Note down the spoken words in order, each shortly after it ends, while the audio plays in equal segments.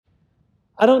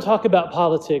I don't talk about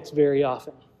politics very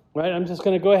often, right? I'm just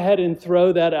going to go ahead and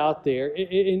throw that out there.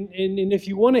 And if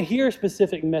you want to hear a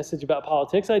specific message about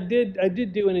politics, I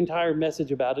did do an entire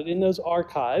message about it in those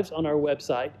archives on our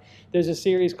website. There's a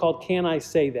series called Can I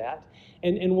Say That?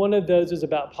 And one of those is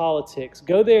about politics.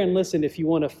 Go there and listen if you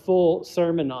want a full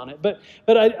sermon on it. But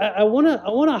I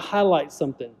want to highlight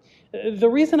something. The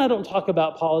reason I don't talk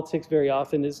about politics very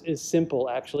often is simple,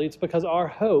 actually. It's because our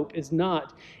hope is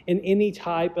not in any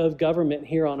type of government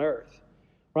here on earth,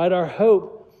 right? Our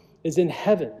hope is in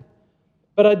heaven.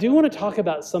 But I do want to talk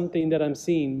about something that I'm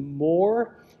seeing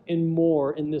more and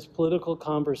more in this political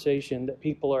conversation that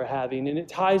people are having, and it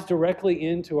ties directly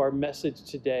into our message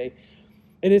today.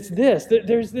 And it's this, that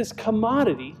there's this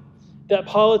commodity that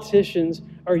politicians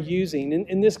are using,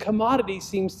 and this commodity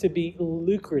seems to be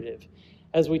lucrative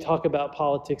as we talk about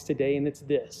politics today, and it's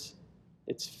this.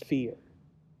 It's fear,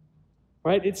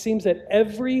 right? It seems that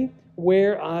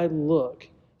everywhere I look,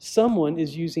 someone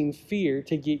is using fear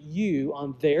to get you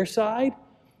on their side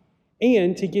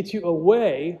and to get you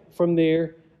away from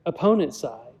their opponent's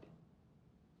side.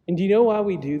 And do you know why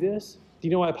we do this? Do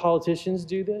you know why politicians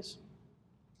do this?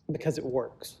 Because it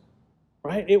works,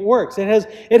 right? It works.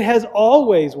 It has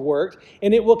always worked,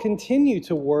 and it will continue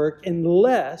to work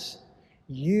unless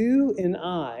you and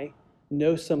I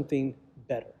know something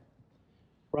better,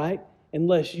 right?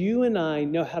 Unless you and I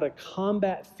know how to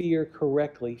combat fear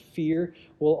correctly, fear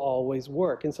will always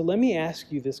work. And so let me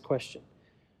ask you this question.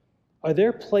 Are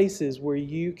there places where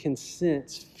you can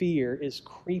sense fear is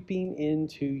creeping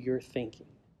into your thinking,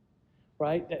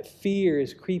 right? That fear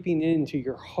is creeping into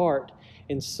your heart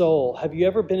and soul. Have you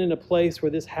ever been in a place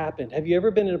where this happened? Have you ever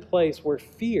been in a place where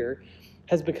fear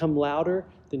has become louder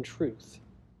than truth?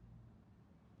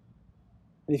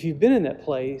 And if you've been in that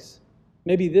place,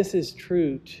 maybe this is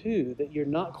true too, that you're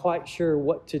not quite sure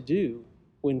what to do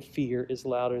when fear is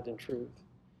louder than truth.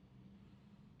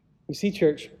 You see,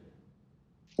 church,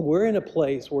 we're in a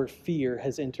place where fear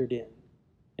has entered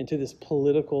into this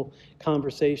political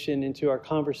conversation, into our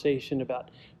conversation about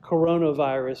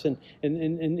coronavirus and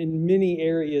in many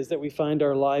areas that we find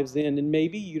our lives in, and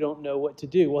maybe you don't know what to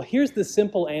do. Well, here's the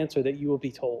simple answer that you will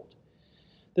be told.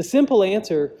 The simple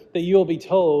answer that you will be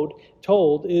told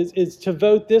is to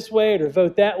vote this way or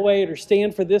vote that way or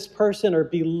stand for this person or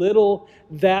belittle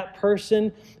that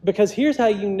person. Because here's how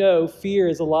you know fear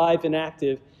is alive and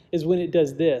active is when it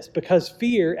does this. Because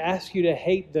fear asks you to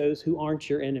hate those who aren't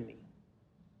your enemy.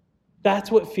 That's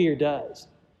what fear does.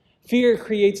 Fear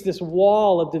creates this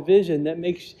wall of division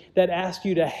that asks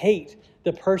you to hate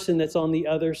the person that's on the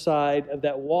other side of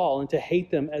that wall and to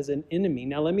hate them as an enemy.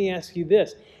 Now, let me ask you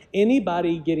this.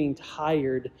 Anybody getting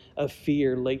tired of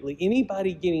fear lately?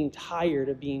 Anybody getting tired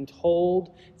of being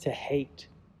told to hate?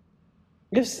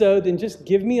 If so, then just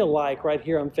give me a like right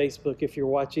here on Facebook if you're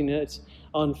watching it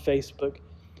on Facebook.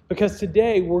 Because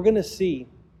today we're going to see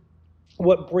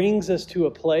what brings us to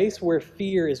a place where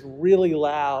fear is really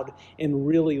loud and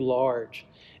really large.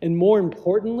 And more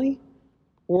importantly,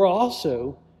 we're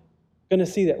also going to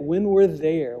see that when we're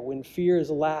there, when fear is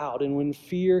loud and when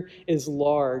fear is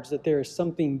large, that there is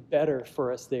something better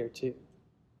for us there too.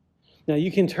 Now you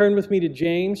can turn with me to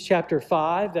James chapter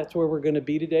 5. That's where we're going to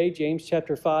be today. James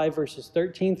chapter 5, verses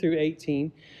 13 through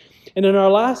 18. And in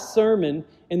our last sermon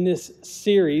in this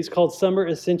series called Summer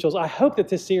Essentials, I hope that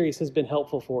this series has been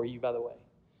helpful for you, by the way.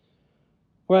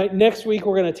 Right, next week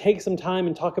we're going to take some time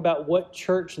and talk about what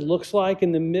church looks like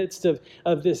in the midst of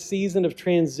this season of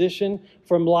transition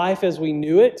from life as we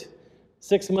knew it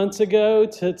 6 months ago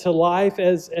to life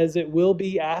as it will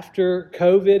be after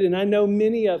COVID. And I know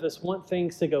many of us want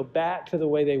things to go back to the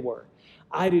way they were.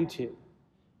 I do too.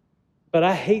 But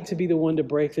I hate to be the one to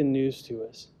break the news to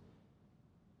us.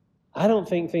 I don't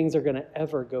think things are going to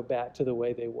ever go back to the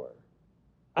way they were.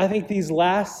 I think these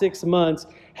last 6 months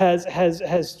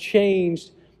has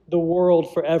changed the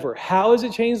world forever. How has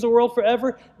it changed the world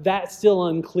forever? That's still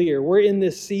unclear. We're in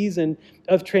this season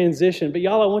of transition. But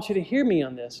y'all, I want you to hear me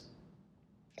on this.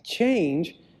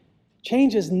 Change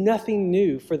is nothing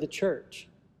new for the church.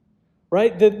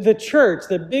 Right? The church,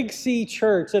 the big C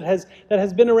church that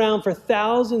has been around for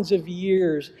thousands of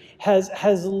years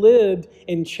has lived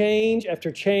in change after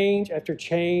change after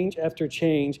change after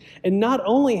change. And not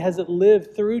only has it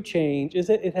lived through change,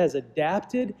 it has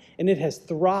adapted and it has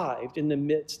thrived in the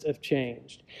midst of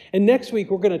change. And next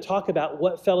week we're going to talk about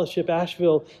what Fellowship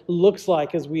Asheville looks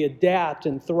like as we adapt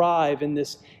and thrive in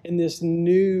this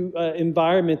new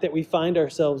environment that we find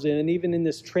ourselves in, and even in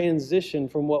this transition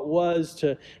from what was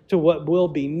to what will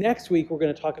be. Next week, we're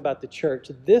going to talk about the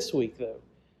church. This week, though,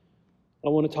 I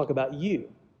want to talk about you.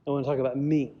 I want to talk about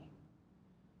me.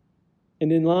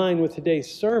 And in line with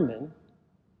today's sermon,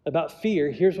 about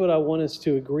fear, here's what I want us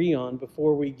to agree on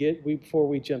before we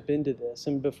jump into this,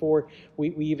 and before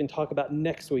we even talk about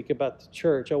next week about the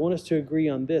church. I want us to agree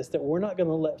on this, that we're not going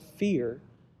to let fear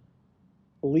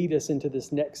lead us into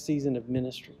this next season of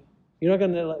ministry. You're not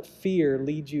going to let fear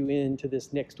lead you into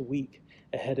this next week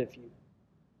ahead of you.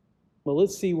 Well,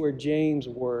 let's see where James'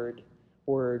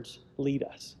 words lead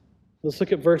us. Let's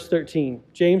look at verse 13.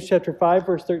 James chapter 5,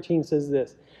 verse 13 says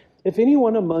this: "If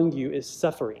anyone among you is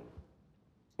suffering."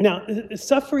 Now,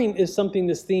 suffering is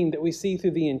this theme that we see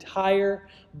through the entire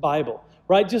Bible,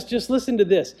 right? Just listen to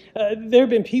this. There have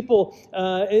been people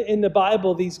in the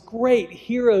Bible, these great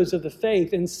heroes of the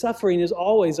faith, and suffering is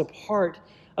always a part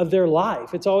of their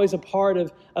life. It's always a part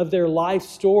of their life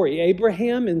story.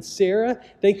 Abraham and Sarah,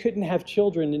 they couldn't have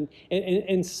children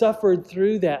and suffered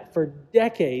through that for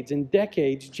decades and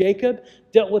decades. Jacob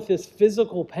dealt with this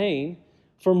physical pain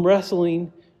from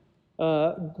wrestling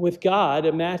with God,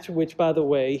 a match which, by the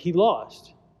way, he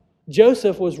lost.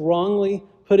 Joseph was wrongly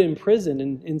put in prison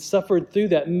and suffered through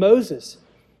that. Moses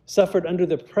suffered under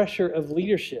the pressure of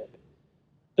leadership.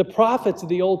 The prophets of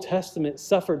the Old Testament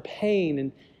suffered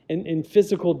pain and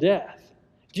physical death.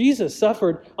 Jesus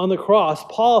suffered on the cross.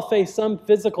 Paul faced some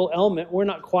physical ailment. We're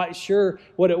not quite sure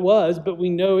what it was, but we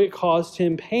know it caused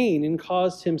him pain and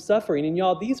caused him suffering. And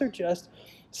y'all, these are just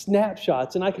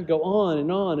snapshots, and I could go on and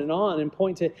on and on and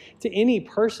point to any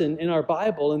person in our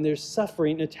Bible, and there's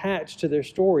suffering attached to their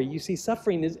story. You see,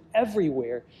 suffering is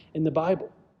everywhere in the Bible.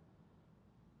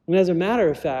 And as a matter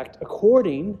of fact,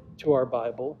 according to our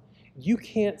Bible, you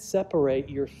can't separate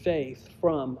your faith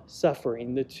from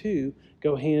suffering. The two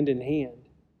go hand in hand.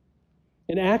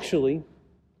 And actually,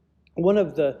 one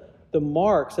of the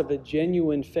marks of a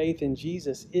genuine faith in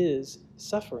Jesus is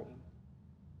suffering.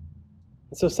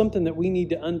 And so something that we need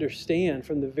to understand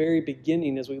from the very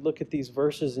beginning as we look at these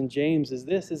verses in James is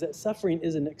that suffering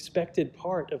is an expected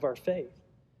part of our faith.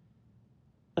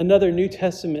 Another New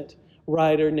Testament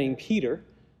writer named Peter,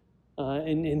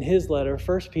 in his letter,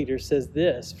 1 Peter says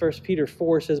this. 1 Peter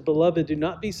 4 says, "Beloved, do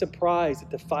not be surprised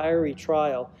at the fiery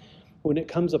trial when it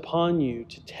comes upon you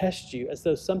to test you as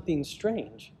though something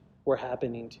strange were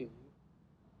happening to you."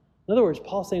 In other words,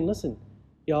 Paul's saying, listen,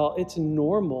 y'all, it's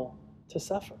normal to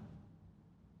suffer.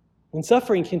 And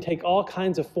suffering can take all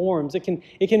kinds of forms. It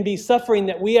can be suffering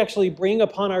that we actually bring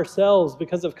upon ourselves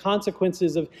because of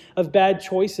consequences of bad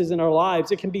choices in our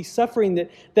lives. It can be suffering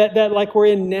that like we're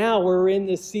in now, where we're in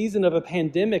this season of a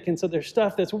pandemic, and so there's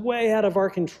stuff that's way out of our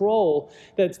control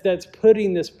that's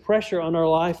putting this pressure on our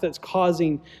life that's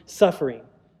causing suffering.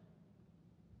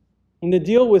 And the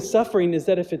deal with suffering is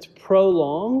that if it's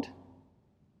prolonged,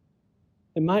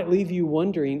 it might leave you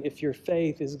wondering if your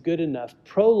faith is good enough.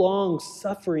 Prolonged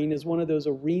suffering is one of those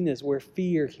arenas where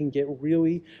fear can get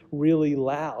really, really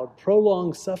loud.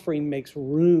 Prolonged suffering makes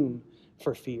room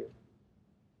for fear.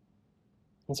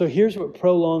 And so here's what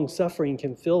prolonged suffering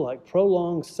can feel like.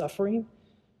 Prolonged suffering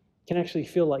can actually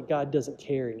feel like God doesn't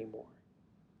care anymore.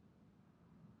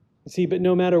 You see, but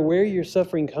no matter where your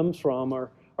suffering comes from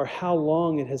or how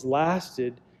long it has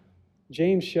lasted,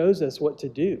 James shows us what to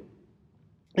do.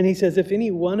 And he says, if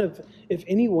anyone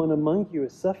among you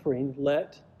is suffering,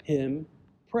 let him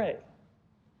pray.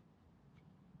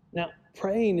 Now,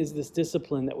 praying is this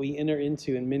discipline that we enter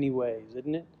into in many ways,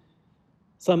 isn't it?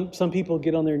 Some people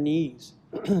get on their knees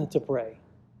to pray.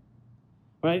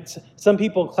 Right? Some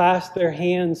people clasp their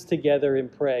hands together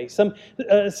and pray. Some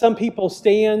people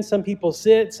stand, some people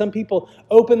sit, some people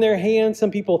open their hands,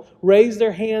 some people raise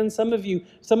their hands. Some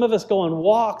of us go on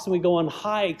walks and we go on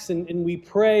hikes and we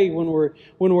pray when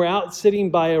we're out sitting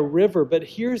by a river. But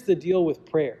here's the deal with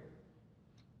prayer.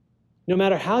 No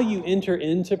matter how you enter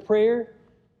into prayer,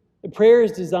 prayer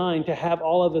is designed to have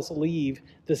all of us leave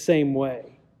the same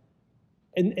way.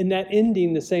 And that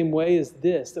ending the same way is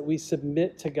this, that we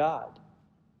submit to God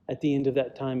at the end of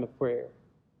that time of prayer.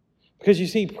 Because you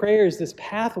see, prayer is this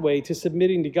pathway to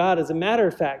submitting to God. As a matter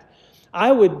of fact,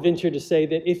 I would venture to say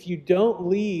that if you don't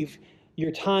leave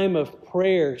your time of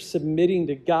prayer submitting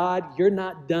to God, you're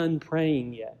not done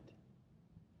praying yet.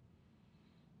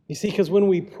 You see, because when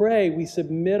we pray, we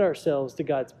submit ourselves to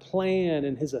God's plan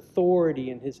and His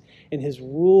authority and His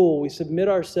rule. We submit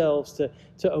ourselves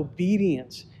to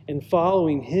obedience and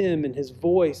following Him and His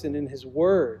voice and in His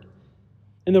word.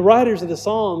 And the writers of the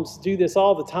Psalms do this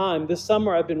all the time. This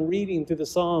summer I've been reading through the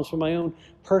Psalms for my own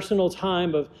personal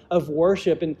time of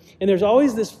worship. And there's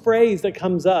always this phrase that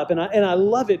comes up, and I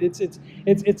love it.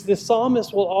 It's the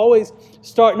psalmist will always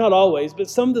start, not always, but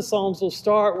some of the Psalms will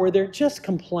start where they're just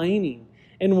complaining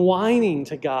and whining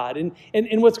to God.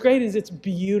 And what's great is it's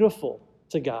beautiful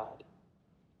to God.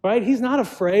 right? He's not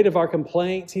afraid of our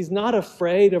complaints. He's not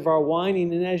afraid of our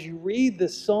whining. And as you read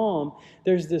this psalm,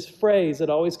 there's this phrase that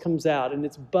always comes out, and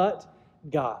it's "but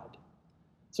God."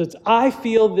 So it's, I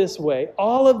feel this way.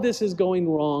 All of this is going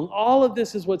wrong. All of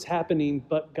this is what's happening,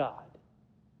 but God.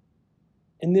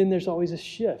 And then there's always a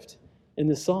shift in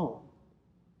the psalm.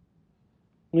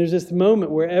 And there's this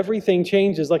moment where everything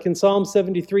changes. Like in Psalm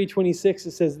 73:26,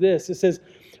 it says this. It says,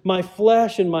 "My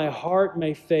flesh and my heart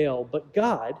may fail, but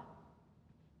God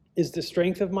is the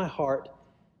strength of my heart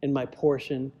and my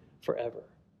portion forever."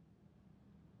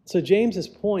 So James's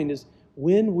point is,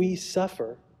 when we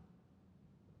suffer,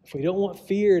 if we don't want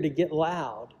fear to get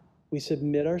loud, we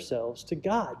submit ourselves to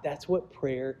God. That's what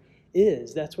prayer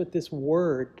is. That's what this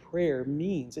word prayer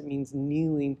means. It means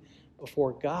kneeling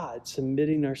before God,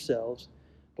 submitting ourselves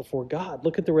before God.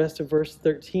 Look at the rest of verse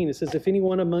 13. It says, "If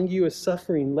anyone among you is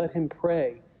suffering, let him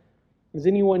pray. Is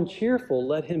anyone cheerful?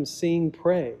 Let him sing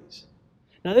praise."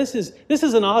 Now this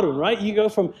is an odd one, right? You go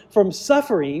from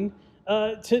suffering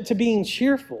to being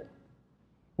cheerful.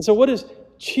 And so what does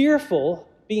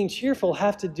being cheerful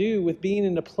have to do with being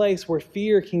in a place where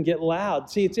fear can get loud?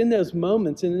 See, it's in those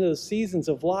moments and in those seasons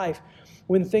of life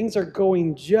when things are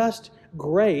going just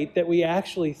great that we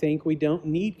actually think we don't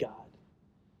need God.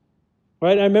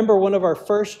 Right? I remember one of our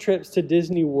first trips to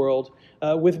Disney World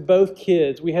with both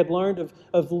kids. We had learned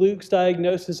of Luke's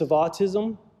diagnosis of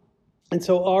autism. And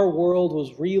so our world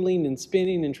was reeling and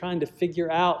spinning and trying to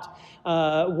figure out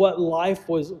what life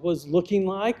was looking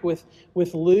like with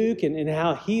Luke and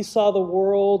how he saw the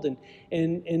world.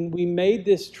 And we made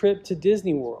this trip to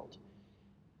Disney World.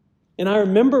 And I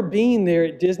remember being there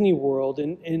at Disney World,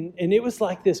 and it was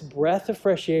like this breath of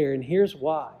fresh air. And here's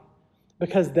why.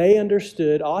 Because they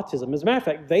understood autism. As a matter of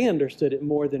fact, they understood it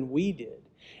more than we did.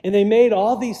 And they made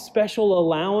all these special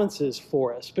allowances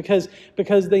for us because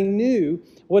they knew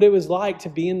what it was like to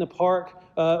be in the park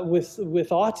with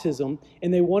autism.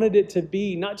 And they wanted it to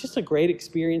be not just a great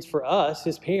experience for us,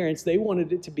 his parents, they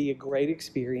wanted it to be a great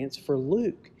experience for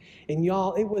Luke. And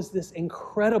y'all, it was this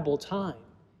incredible time.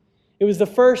 It was the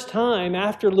first time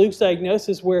after Luke's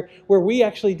diagnosis where we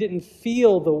actually didn't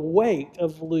feel the weight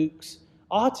of Luke's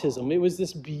autism. It was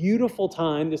this beautiful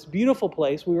time, this beautiful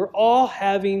place. We were all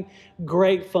having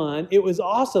great fun. It was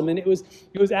awesome. And it was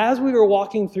as we were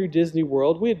walking through Disney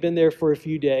World, we had been there for a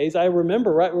few days. I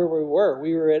remember right where we were.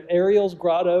 We were at Ariel's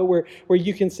Grotto where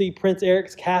you can see Prince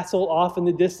Eric's castle off in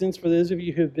the distance for those of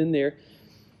you who have been there.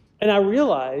 And I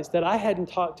realized that I hadn't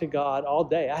talked to God all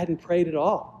day. I hadn't prayed at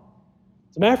all.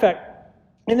 As a matter of fact,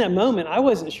 in that moment, I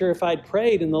wasn't sure if I'd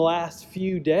prayed in the last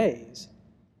few days.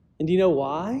 And do you know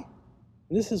why?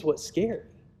 And this is what's scary.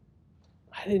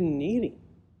 I didn't need him.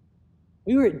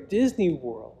 We were at Disney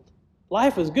World.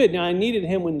 Life was good. Now, I needed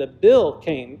him when the bill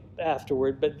came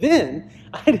afterward, but then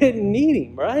I didn't need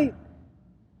him, right?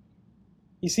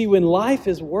 You see, when life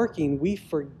is working, we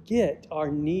forget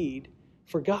our need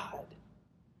for God.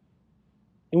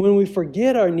 And when we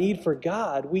forget our need for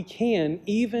God, we can,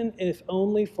 even if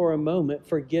only for a moment,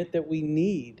 forget that we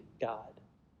need God.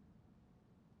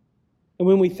 And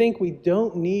when we think we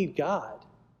don't need God,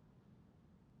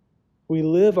 we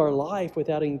live our life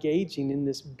without engaging in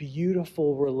this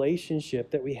beautiful relationship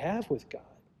that we have with God.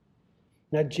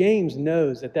 Now, James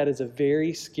knows that is a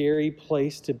very scary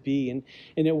place to be. And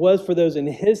it was for those in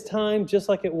his time, just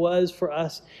like it was for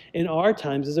us in our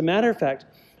times. As a matter of fact,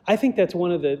 I think that's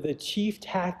one of the chief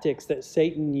tactics that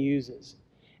Satan uses,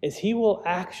 is he will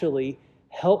actually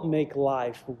help make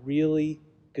life really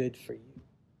good for you,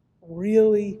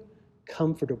 really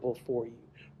comfortable for you,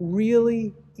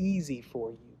 really easy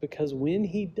for you. Because when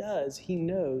he does, he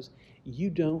knows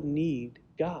you don't need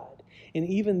God. And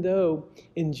even though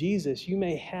in Jesus you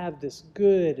may have this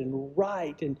good and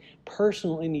right and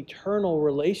personal and eternal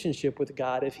relationship with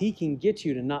God, if he can get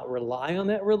you to not rely on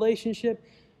that relationship,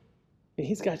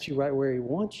 he's got you right where he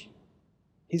wants you.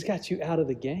 He's got you out of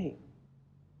the game.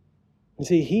 And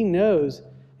see, he knows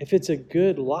if it's a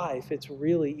good life, it's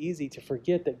really easy to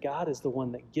forget that God is the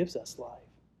one that gives us life.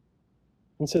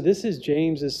 And so this is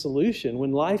James's solution.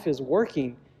 When life is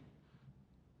working,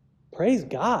 praise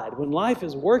God. When life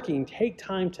is working, take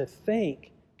time to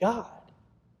thank God.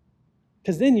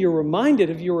 Because then you're reminded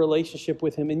of your relationship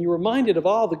with him and you're reminded of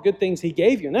all the good things he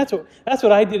gave you. And that's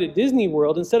what I did at Disney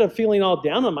World. Instead of feeling all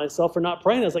down on myself for not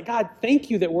praying, I was like, God, thank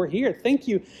you that we're here. Thank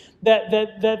you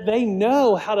that they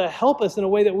know how to help us in a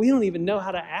way that we don't even know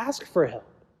how to ask for help.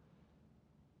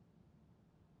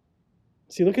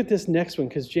 See, look at this next one,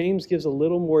 because James gives a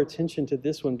little more attention to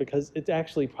this one because it's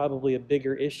actually probably a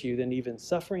bigger issue than even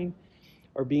suffering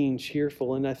or being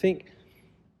cheerful. And I think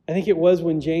I think it was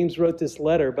when James wrote this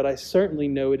letter, but I certainly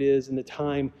know it is in the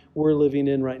time we're living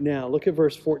in right now. Look at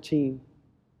verse 14.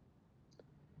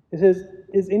 It says,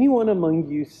 "Is anyone among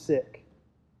you sick?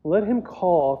 Let him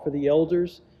call for the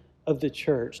elders of the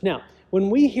church." Now, when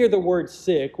we hear the word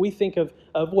sick, we think of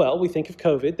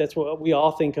COVID. That's what we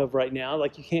all think of right now.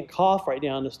 Like you can't cough right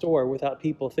now in the store without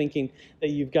people thinking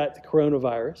that you've got the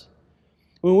coronavirus.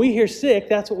 When we hear sick,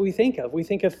 that's what we think of. We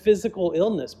think of physical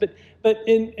illness. But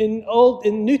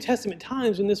in New Testament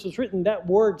times, when this was written, that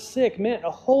word sick meant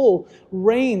a whole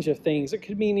range of things. It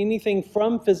could mean anything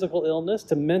from physical illness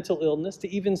to mental illness to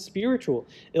even spiritual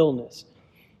illness.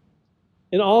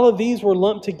 And all of these were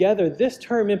lumped together. This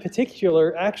term in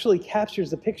particular actually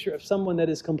captures the picture of someone that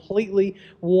is completely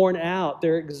worn out.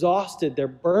 They're exhausted. They're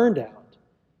burned out.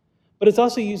 But it's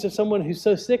also used of someone who's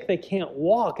so sick they can't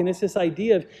walk. And it's this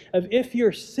idea of if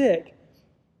you're sick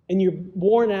and you're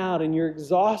worn out and you're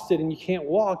exhausted and you can't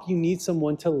walk, you need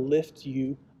someone to lift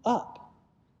you up.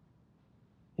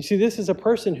 You see, this is a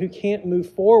person who can't move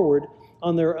forward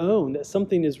on their own, that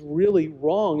something is really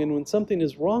wrong. And when something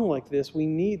is wrong like this, we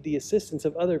need the assistance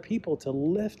of other people to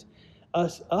lift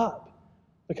us up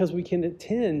because we can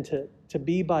tend to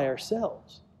be by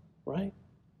ourselves, right?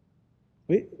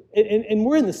 And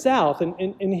we're in the South,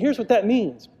 and here's what that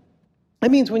means.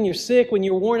 That means when you're sick, when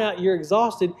you're worn out, you're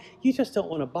exhausted, you just don't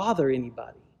want to bother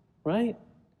anybody, right?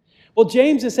 Well,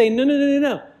 James is saying,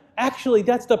 no. Actually,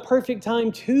 that's the perfect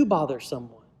time to bother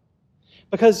someone.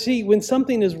 Because, see, when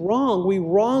something is wrong, we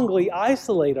wrongly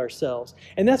isolate ourselves.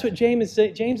 And that's what James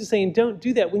is saying, don't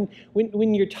do that.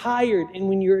 When you're tired and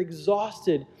when you're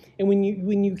exhausted and when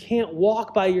you can't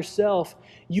walk by yourself,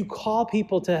 you call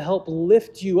people to help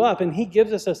lift you up. And he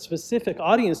gives us a specific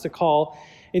audience to call.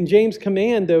 And James'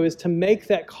 command, though, is to make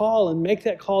that call and make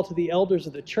that call to the elders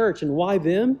of the church. And why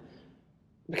them?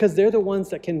 Because they're the ones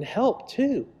that can help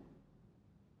too.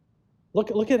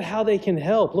 Look at how they can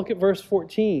help. Look at verse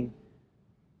 14.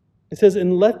 It says,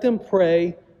 "And let them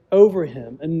pray over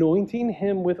him, anointing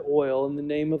him with oil in the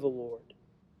name of the Lord."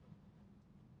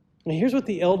 And here's what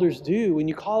the elders do when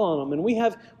you call on them. And we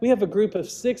have a group of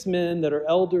 6 men that are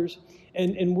elders,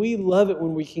 and we love it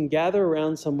when we can gather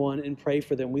around someone and pray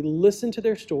for them. We listen to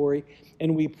their story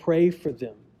and we pray for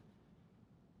them.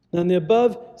 Now, in the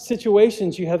above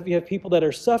situations, you have people that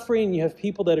are suffering, you have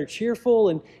people that are cheerful,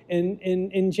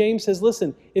 and James says,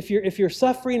 listen, if you're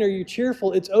suffering or you're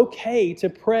cheerful, it's okay to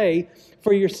pray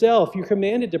for yourself. You're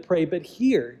commanded to pray, but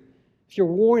here, if you're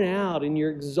worn out and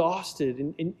you're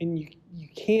exhausted and you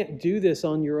can't do this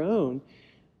on your own,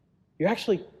 you're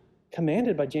actually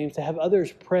commanded by James to have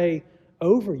others pray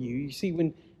over you. You see,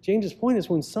 when James's point is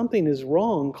when something is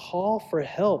wrong, call for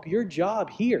help. Your job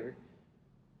here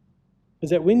is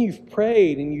that when you've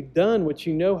prayed and you've done what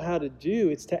you know how to do,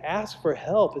 it's to ask for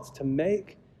help. It's to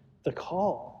make the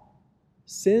call,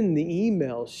 send the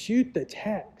email, shoot the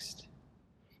text.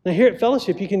 Now here at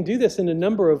Fellowship, you can do this in a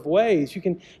number of ways. You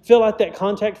can fill out that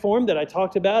contact form that I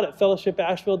talked about at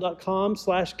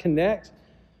fellowshipasheville.com/connect.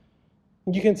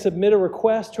 You can submit a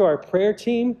request to our prayer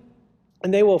team,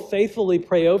 and they will faithfully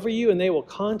pray over you, and they will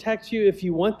contact you if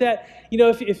you want that. You know,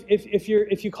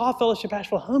 if you call Fellowship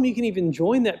Asheville home, you can even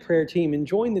join that prayer team and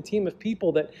join the team of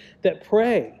people that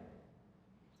pray.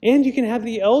 And you can have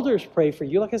the elders pray for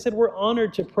you. Like I said, we're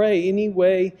honored to pray any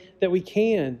way that we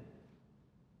can.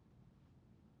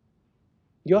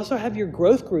 You also have your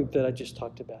growth group that I just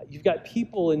talked about. You've got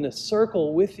people in the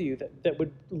circle with you that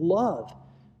would love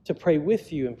to pray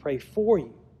with you and pray for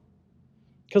you.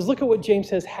 Because look at what James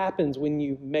says happens when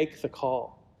you make the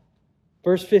call.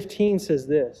 Verse 15 says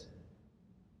this.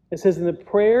 It says, "And the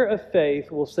prayer of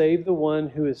faith will save the one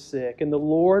who is sick, and the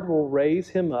Lord will raise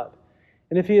him up.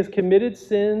 And if he has committed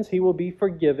sins, he will be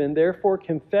forgiven. Therefore,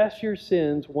 confess your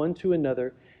sins one to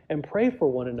another and pray for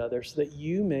one another so that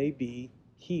you may be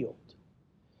healed."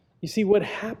 You see, what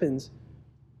happens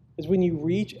is when you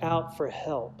reach out for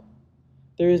help,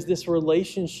 there is this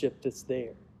relationship that's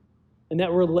there. And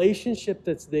that relationship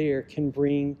that's there can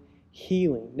bring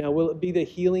healing. Now, will it be the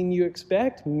healing you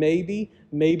expect? Maybe,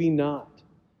 maybe not.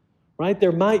 Right?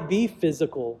 There might be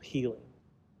physical healing.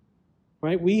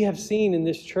 Right? We have seen in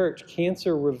this church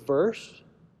cancer reversed,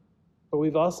 but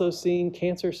we've also seen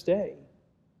cancer stay.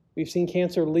 We've seen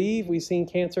cancer leave. We've seen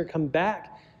cancer come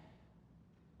back.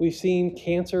 We've seen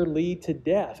cancer lead to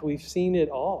death. We've seen it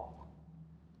all.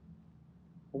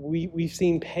 We've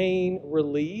seen pain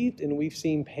relieved, and we've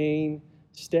seen pain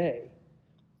stay.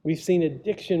 We've seen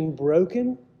addiction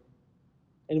broken,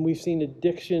 and we've seen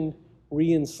addiction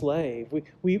re-enslaved.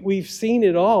 We've seen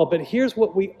it all, but here's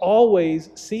what we always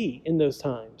see in those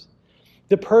times.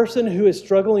 The person who is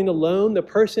struggling alone, the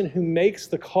person who makes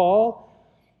the call,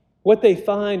 what they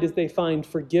find is they find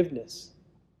forgiveness.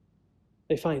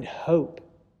 They find hope.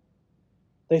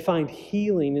 They find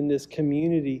healing in this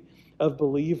community of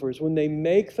believers. When they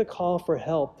make the call for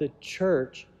help, the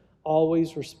church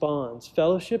always responds.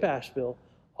 Fellowship Asheville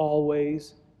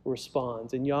always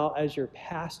responds. And y'all, as your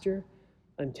pastor,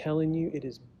 I'm telling you, it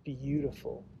is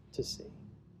beautiful to see.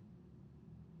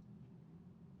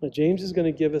 Now, James is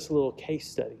going to give us a little case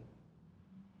study.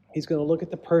 He's going to look at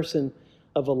the person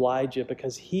of Elijah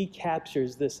because he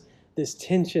captures this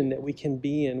tension that we can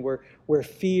be in where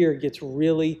fear gets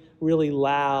really, really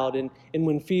loud. And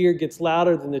when fear gets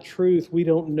louder than the truth, we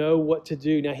don't know what to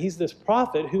do. Now, he's this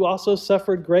prophet who also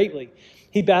suffered greatly.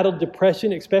 He battled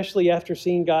depression, especially after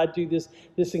seeing God do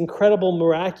this incredible,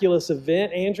 miraculous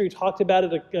event. Andrew talked about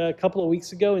it a couple of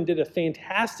weeks ago and did a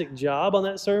fantastic job on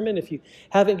that sermon. If you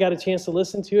haven't got a chance to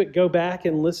listen to it, go back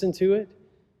and listen to it.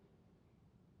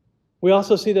 We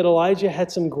also see that Elijah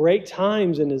had some great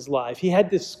times in his life. He had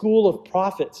this school of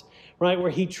prophets, right, where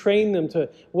he trained them to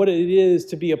what it is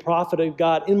to be a prophet of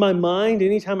God. In my mind,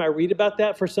 anytime I read about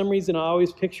that, for some reason, I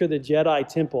always picture the Jedi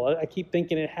temple. I keep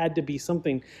thinking it had to be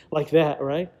something like that,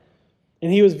 right?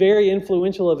 And he was very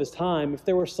influential of his time. If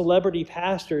there were celebrity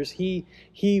pastors, he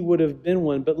would have been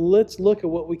one. But let's look at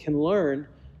what we can learn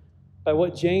by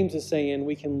what James is saying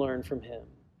we can learn from him.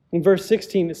 In verse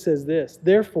 16, it says this,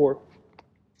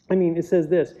 it says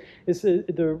this. It says,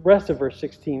 the rest of verse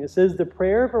 16. It says, the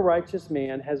prayer of a righteous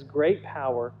man has great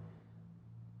power,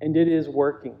 and it is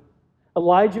working.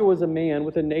 Elijah was a man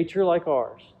with a nature like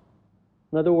ours.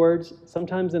 In other words,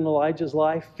 sometimes in Elijah's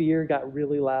life, fear got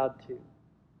really loud too.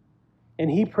 And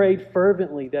he prayed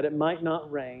fervently that it might not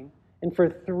rain. And for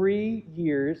 3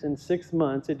 years and 6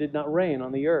 months, it did not rain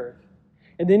on the earth.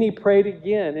 And then he prayed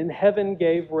again, and heaven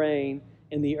gave rain,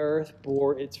 and the earth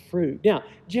bore its fruit. Now,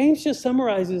 James just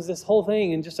summarizes this whole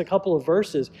thing in just a couple of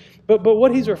verses. But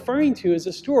what he's referring to is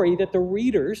a story that the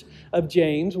readers of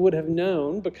James would have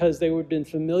known because they would have been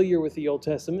familiar with the Old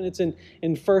Testament. It's in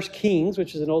 1 Kings,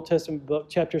 which is an Old Testament book,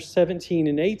 chapters 17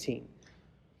 and 18.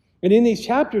 And in these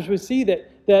chapters, we see that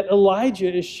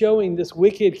Elijah is showing this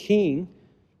wicked king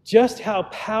just how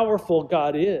powerful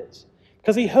God is.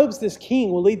 Because he hopes this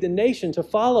king will lead the nation to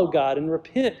follow God and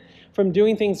repent from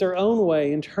doing things their own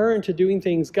way and turn to doing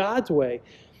things God's way.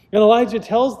 And Elijah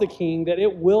tells the king that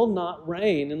it will not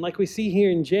rain. And like we see here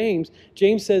in James,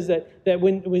 James says that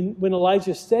when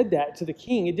Elijah said that to the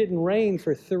king, it didn't rain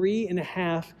for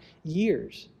 3.5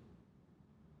 years.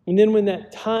 And then when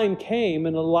that time came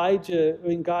and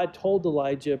when God told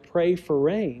Elijah, pray for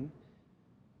rain,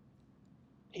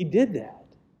 he did that.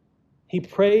 He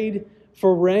prayed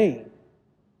for rain.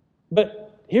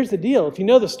 But here's the deal. If you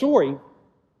know the story,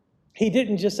 he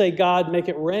didn't just say, God, make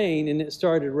it rain, and it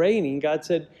started raining. God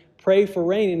said, pray for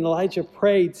rain, and Elijah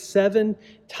prayed 7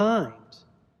 times.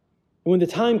 And when the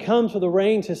time comes for the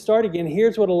rain to start again,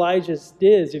 here's what Elijah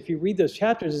did. If you read those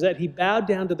chapters, is that he bowed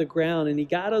down to the ground, and he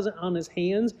got on his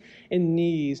hands and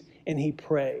knees, and he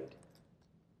prayed.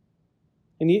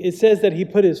 And it says that he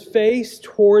put his face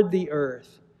toward the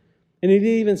earth. And it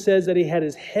even says that he had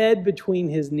his head between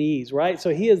his knees, right? So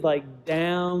he is like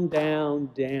down, down,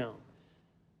 down,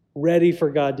 ready for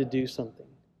God to do something.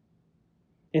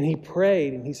 And he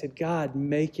prayed and he said, God,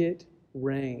 make it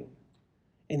rain.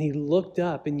 And he looked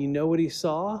up and you know what he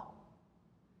saw?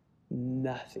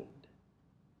 Nothing.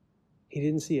 He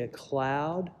didn't see a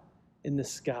cloud in the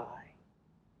sky.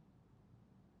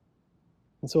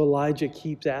 And so Elijah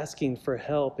keeps asking for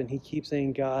help and he keeps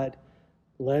saying, God,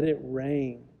 let it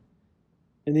rain.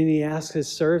 And then he asks his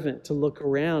servant to look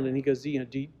around and he goes,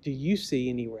 do you see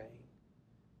any rain?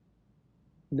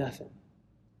 Nothing.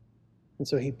 And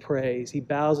so he prays. He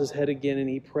bows his head again and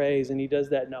he prays. And he does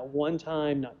that not 1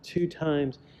 time, not 2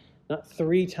 times, not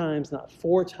 3 times, not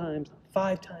 4 times, not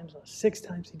 5 times, not 6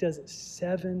 times. He does it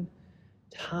 7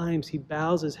 times. He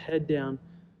bows his head down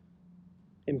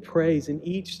and prays. And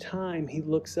each time he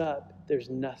looks up, there's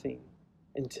nothing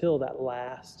until that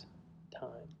last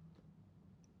time.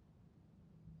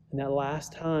 And that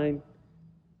last time,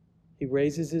 he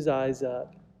raises his eyes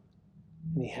up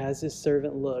and he has his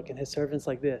servant look, and his servant's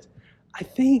like this. I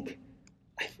think,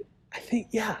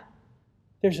 yeah,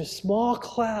 there's a small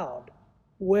cloud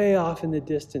way off in the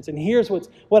distance. And here's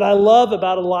what I love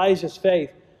about Elijah's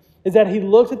faith is that he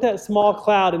looked at that small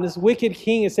cloud, and this wicked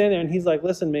king is standing there, and he's like,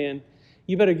 listen, man,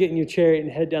 you better get in your chariot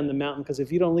and head down the mountain, because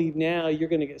if you don't leave now, you're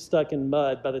going to get stuck in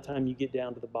mud by the time you get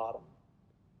down to the bottom.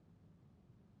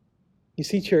 You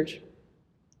see, church,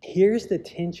 here's the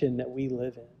tension that we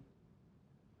live in.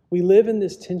 We live in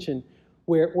this tension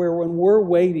where when we're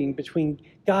waiting between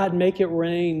God, make it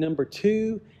rain, number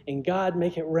 2, and God,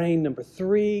 make it rain, number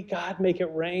 3. God, make it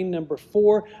rain, number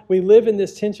 4. We live in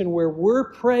this tension where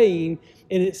we're praying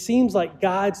and it seems like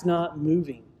God's not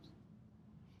moving.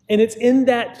 And it's in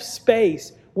that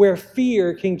space where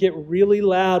fear can get really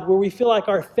loud, where we feel like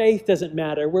our faith doesn't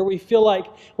matter, where we feel like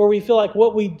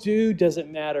what we do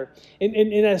doesn't matter. And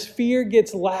as fear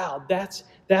gets loud,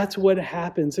 that's what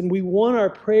happens. And we want our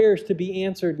prayers to be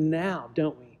answered now,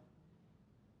 don't we?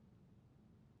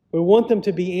 We want them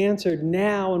to be answered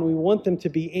now, and we want them to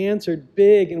be answered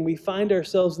big, and we find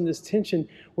ourselves in this tension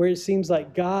where it seems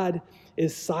like God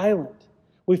is silent.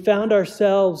 We found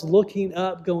ourselves looking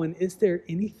up going, is there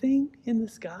anything in the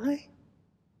sky?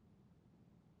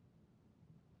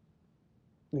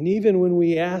 And even when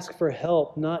we ask for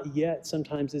help, not yet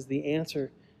sometimes is the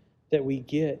answer that we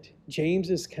get.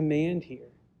 James's command here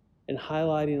in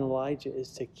highlighting Elijah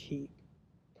is to keep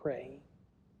praying.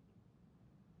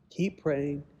 Keep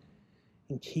praying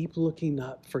and keep looking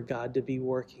up for God to be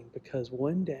working, because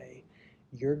one day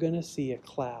you're going to see a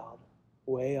cloud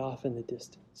way off in the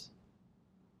distance.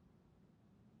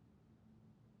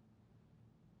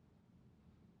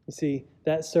 You see,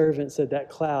 that servant said that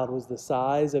cloud was the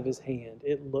size of his hand.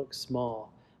 It looked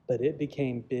small, but it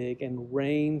became big, and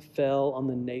rain fell on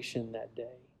the nation that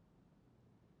day.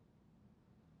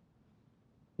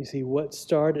 You see, what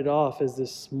started off as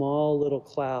this small little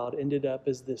cloud ended up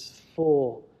as this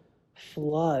full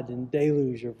flood and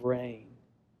deluge of rain.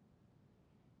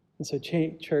 And so,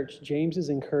 church,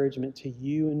 James's encouragement to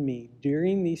you and me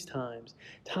during these times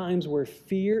where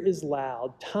fear is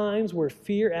loud, times where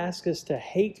fear asks us to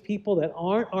hate people that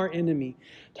aren't our enemy,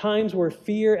 times where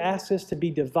fear asks us to be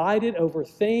divided over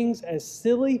things as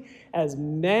silly as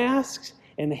masks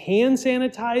and hand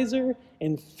sanitizer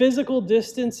and physical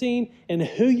distancing and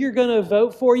who you're going to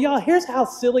vote for. Y'all, here's how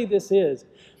silly this is.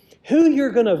 Who you're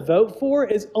going to vote for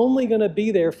is only going to be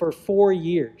there for 4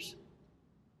 years.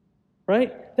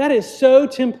 Right? That is so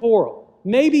temporal.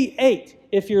 Maybe 8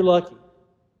 if you're lucky.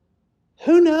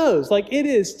 Who knows? Like, it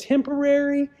is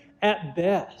temporary at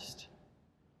best.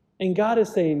 And God is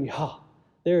saying,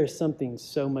 there is something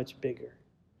so much bigger.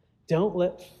 Don't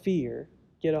let fear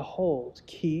get a hold.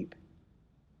 Keep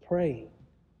praying.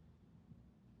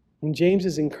 And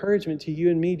James's encouragement to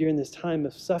you and me during this time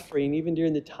of suffering, even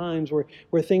during the times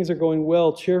where things are going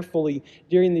well cheerfully,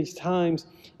 during these times,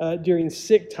 during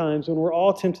sick times, when we're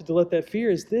all tempted to let that fear,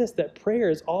 is this, that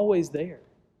prayer is always there.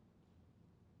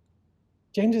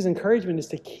 James's encouragement is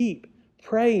to keep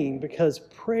praying, because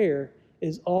prayer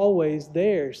is always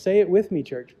there. Say it with me,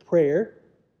 church. Prayer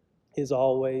is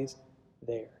always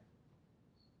there.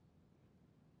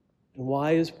 And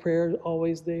why is prayer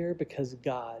always there? Because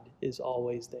God is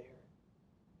always there.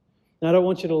 Now, I don't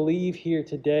want you to leave here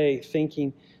today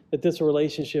thinking that this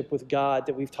relationship with God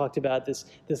that we've talked about, this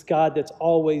God that's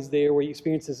always there, where you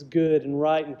experience this good and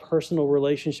right and personal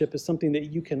relationship, is something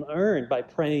that you can earn by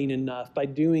praying enough, by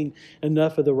doing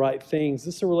enough of the right things.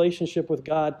 This is a relationship with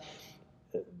God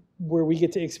where we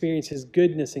get to experience His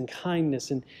goodness and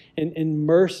kindness and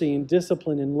mercy and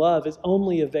discipline and love is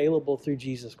only available through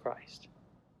Jesus Christ.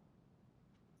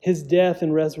 His death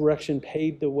and resurrection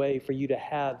paved the way for you to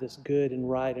have this good and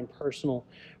right and personal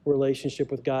relationship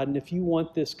with God. And if you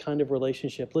want this kind of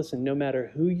relationship, listen, no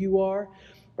matter who you are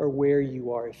or where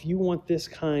you are, if you want this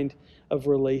kind of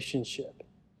relationship,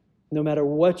 no matter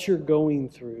what you're going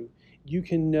through, you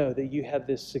can know that you have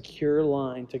this secure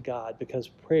line to God, because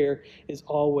prayer is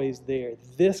always there.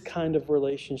 This kind of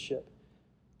relationship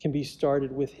can be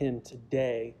started with Him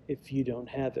today if you don't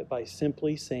have it, by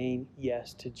simply saying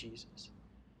yes to Jesus,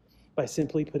 by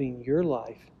simply putting your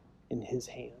life in His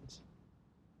hands.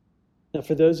 Now,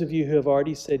 for those of you who have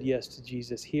already said yes to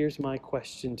Jesus, here's my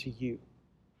question to you.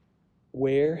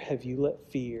 Where have you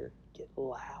let fear get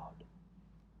loud?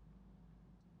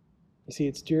 You see,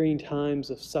 it's during times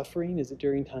of suffering. Is it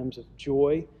during times of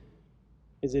joy?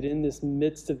 Is it in this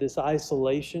midst of this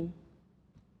isolation?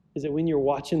 Is it when you're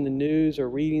watching the news or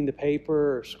reading the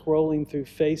paper or scrolling through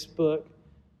Facebook?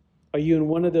 Are you in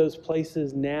one of those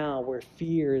places now where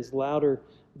fear is louder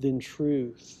than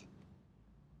truth?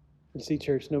 You see,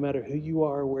 church, no matter who you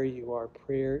are or where you are,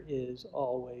 prayer is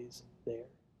always there.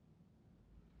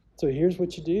 So here's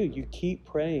what you do. You keep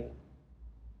praying.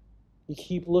 You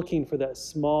keep looking for that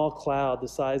small cloud the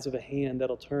size of a hand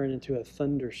that'll turn into a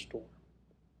thunderstorm.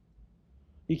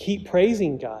 You keep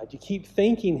praising God. You keep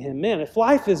thanking Him. Man, if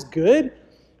life is good,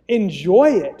 enjoy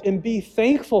it and be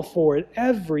thankful for it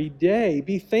every day.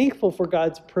 Be thankful for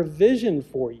God's provision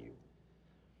for you.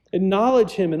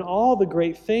 Acknowledge Him in all the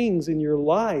great things in your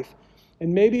life.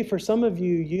 And maybe for some of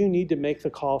you, you need to make the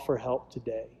call for help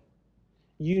today.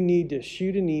 You need to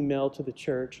shoot an email to the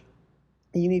church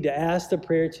You need to ask the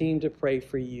prayer team to pray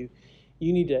for you.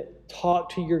 You need to talk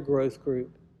to your growth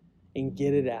group and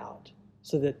get it out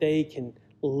so that they can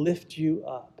lift you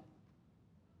up.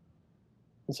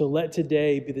 And so let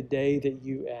today be the day that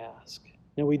you ask.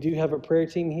 Now, we do have a prayer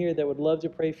team here that would love to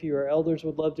pray for you. Our elders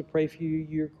would love to pray for you.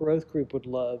 Your growth group would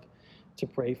love to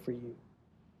pray for you.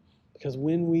 Because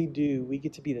when we do, we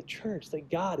get to be the church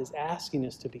that God is asking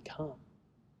us to become.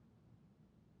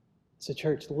 So,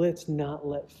 church, let's not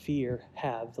let fear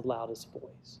have the loudest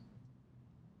voice.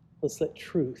 Let's let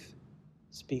truth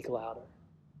speak louder.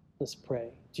 Let's pray.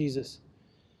 Jesus,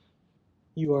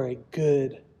 you are a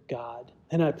good God.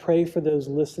 And I pray for those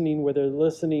listening, whether they're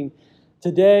listening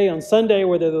today on Sunday,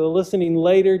 whether they're listening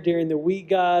later during the week,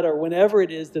 God, or whenever it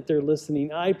is that they're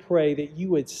listening, I pray that you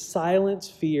would silence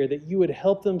fear, that you would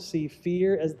help them see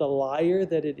fear as the liar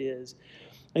that it is,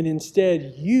 and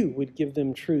instead you would give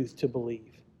them truth to believe.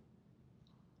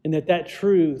 And that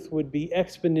truth would be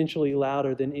exponentially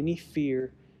louder than any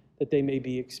fear that they may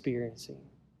be experiencing.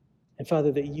 And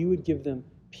Father, that you would give them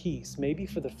peace, maybe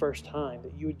for the first time,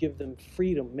 that you would give them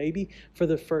freedom, maybe for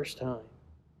the first time.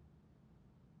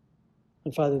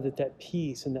 And Father, that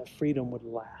peace and that freedom would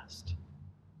last.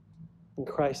 In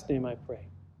Christ's name I pray.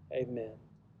 Amen.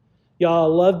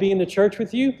 Y'all, I love being in church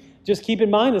with you. Just keep in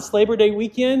mind, it's Labor Day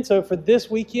weekend. So for this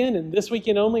weekend and this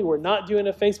weekend only, we're not doing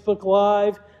a Facebook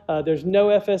Live. There's no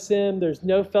FSM. There's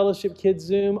no Fellowship Kids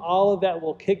Zoom. All of that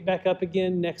will kick back up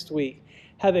again next week.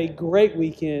 Have a great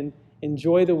weekend.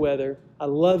 Enjoy the weather. I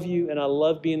love you, and I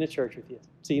love being in church with you.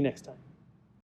 See you next time.